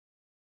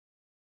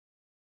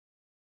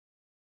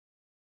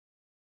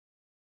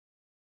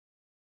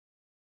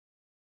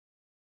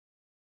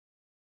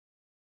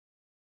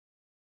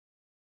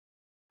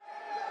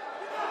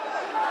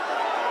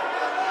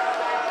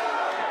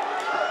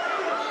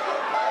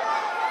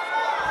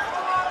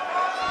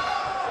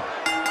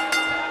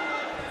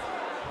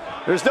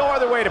There's no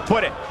other way to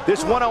put it.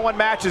 This one-on-one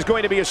match is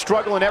going to be a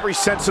struggle in every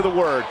sense of the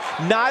word.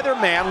 Neither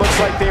man looks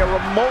like they are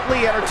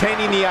remotely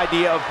entertaining the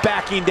idea of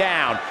backing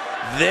down.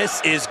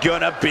 This is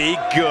gonna be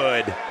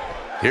good.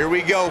 Here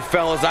we go,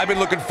 fellas. I've been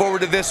looking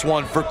forward to this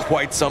one for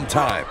quite some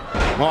time.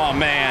 Oh,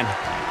 man.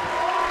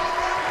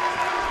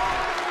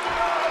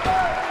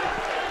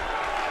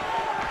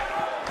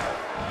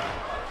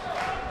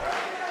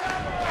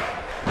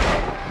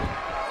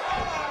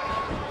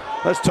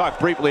 Let's talk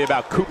briefly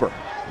about Cooper.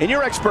 In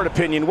your expert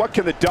opinion, what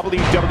can the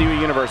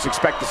WWE Universe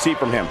expect to see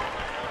from him?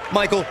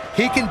 Michael,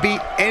 he can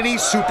beat any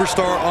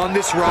superstar on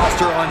this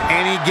roster on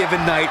any given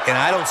night, and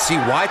I don't see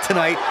why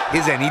tonight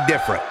is any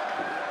different.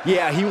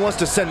 Yeah, he wants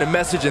to send a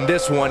message in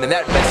this one, and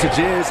that message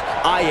is,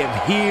 I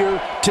am here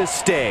to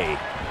stay.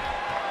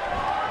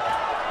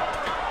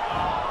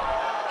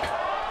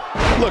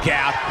 Look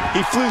out.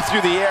 He flew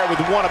through the air with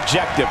one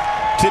objective,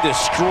 to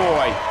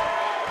destroy.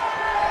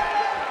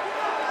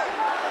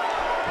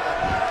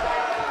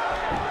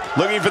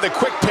 Looking for the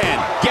quick pin.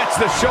 Gets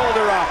the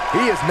shoulder up.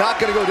 He is not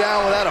going to go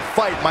down without a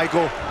fight,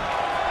 Michael.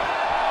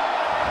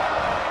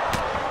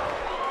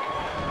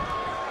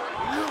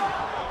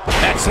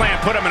 That slam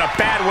put him in a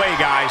bad way,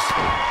 guys.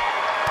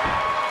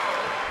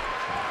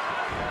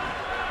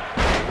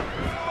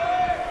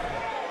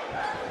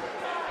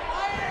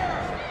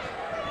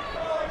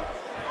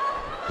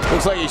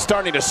 Looks like he's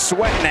starting to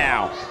sweat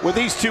now. With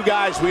these two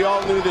guys, we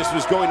all knew this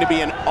was going to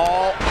be an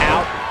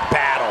all-out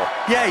battle.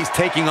 Yeah, he's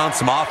taking on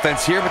some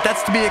offense here, but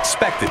that's to be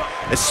expected,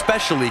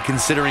 especially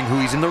considering who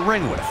he's in the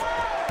ring with.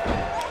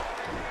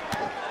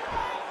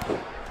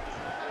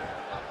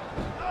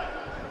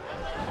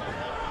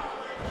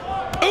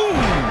 Ooh!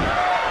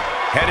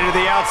 Headed to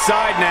the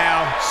outside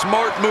now.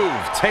 Smart move.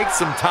 Take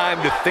some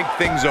time to think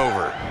things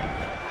over.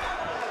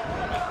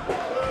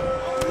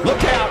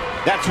 Look out.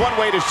 That's one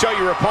way to show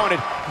your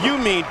opponent you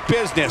mean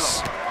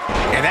business.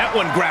 And that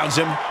one grounds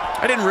him.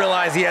 I didn't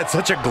realize he had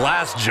such a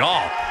glass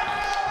jaw.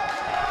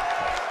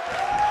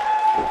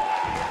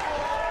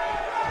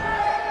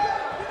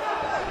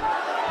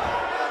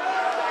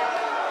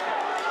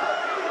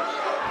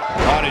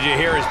 Oh, did you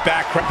hear his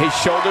back? His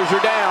shoulders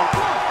are down.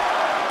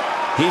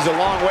 He's a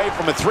long way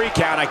from a 3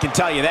 count, I can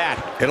tell you that.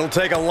 It'll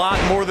take a lot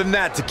more than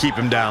that to keep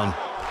him down.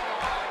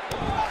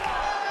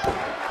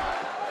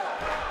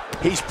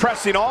 He's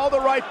pressing all the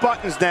right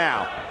buttons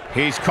now.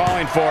 He's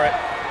calling for it.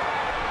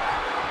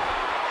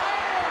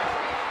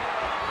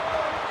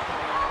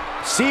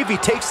 See if he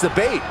takes the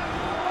bait.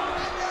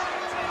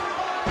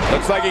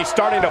 Looks like he's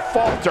starting to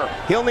falter.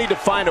 He'll need to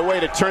find a way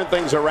to turn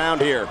things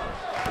around here.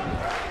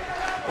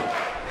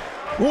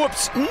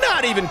 Whoops,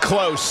 not even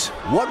close.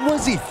 What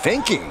was he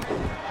thinking?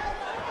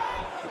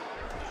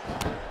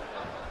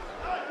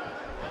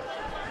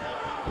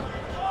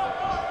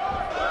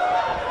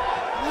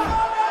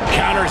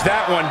 Counters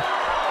that one.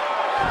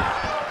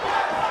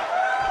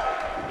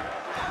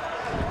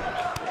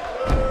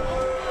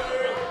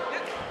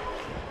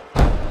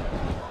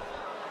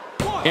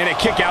 And a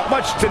kick out,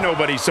 much to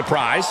nobody's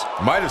surprise.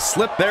 Might have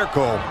slipped there,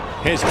 Cole.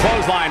 His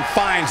clothesline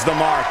finds the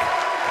mark.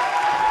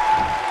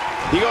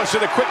 He goes for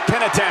the quick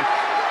pin attempt.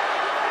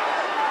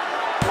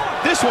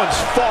 This one's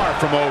far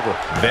from over.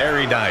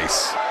 Very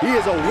nice. He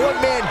is a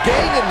one-man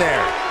gang in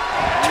there.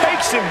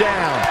 Takes him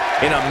down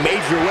in a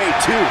major way,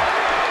 too.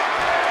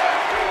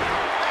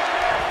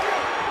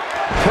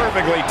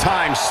 Perfectly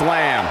timed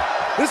slam.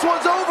 This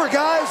one's over,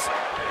 guys.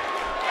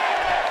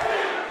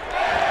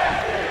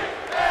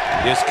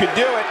 This could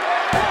do it.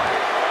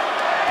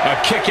 A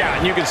kick out,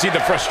 and you can see the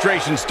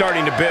frustration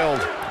starting to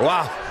build.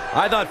 Wow,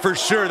 I thought for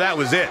sure that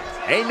was it.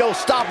 Ain't no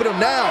stopping him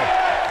now.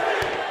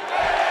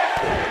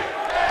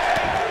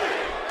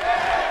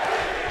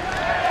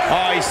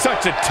 Oh, he's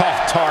such a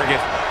tough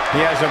target. He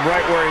has him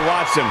right where he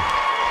wants him.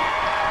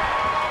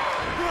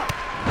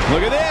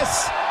 Look at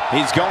this.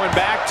 He's going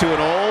back to an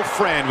old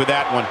friend with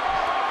that one.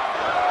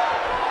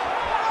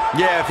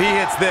 Yeah, if he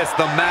hits this,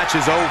 the match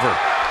is over.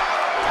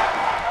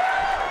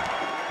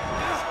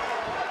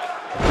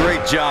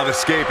 Great job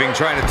escaping,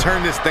 trying to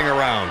turn this thing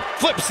around.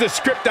 Flips the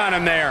script on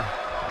him there.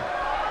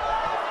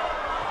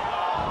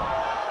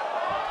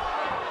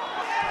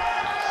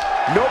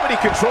 Nobody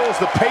controls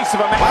the pace of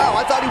a match. Wow,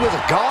 I thought he was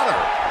a goner.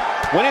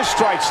 When his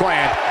strikes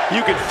land,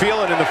 you can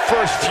feel it in the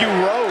first few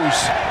rows.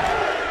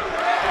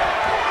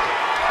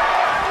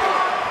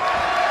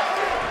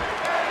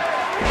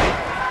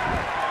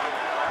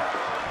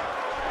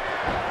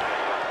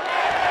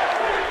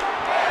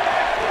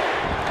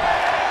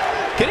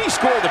 Can he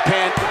score the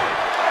pin?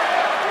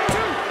 2,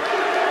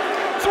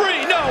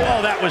 3, no!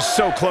 Oh, that was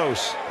so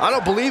close. I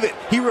don't believe it.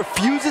 He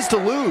refuses to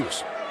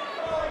lose.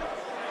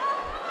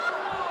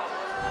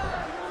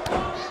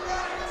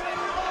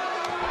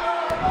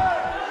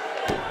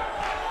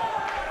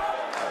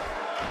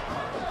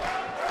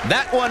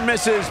 That one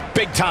misses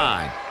big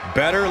time.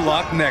 Better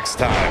luck next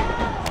time.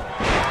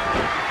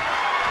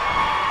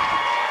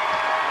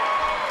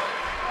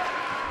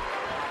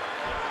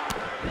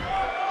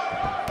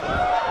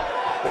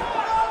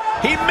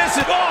 He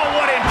misses. Oh,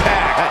 what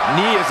impact! That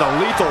knee is a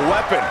lethal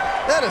weapon.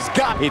 That has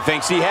got. He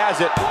thinks he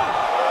has it.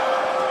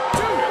 2,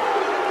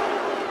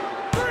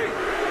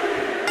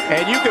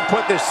 And you can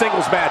put this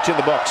singles match in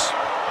the books.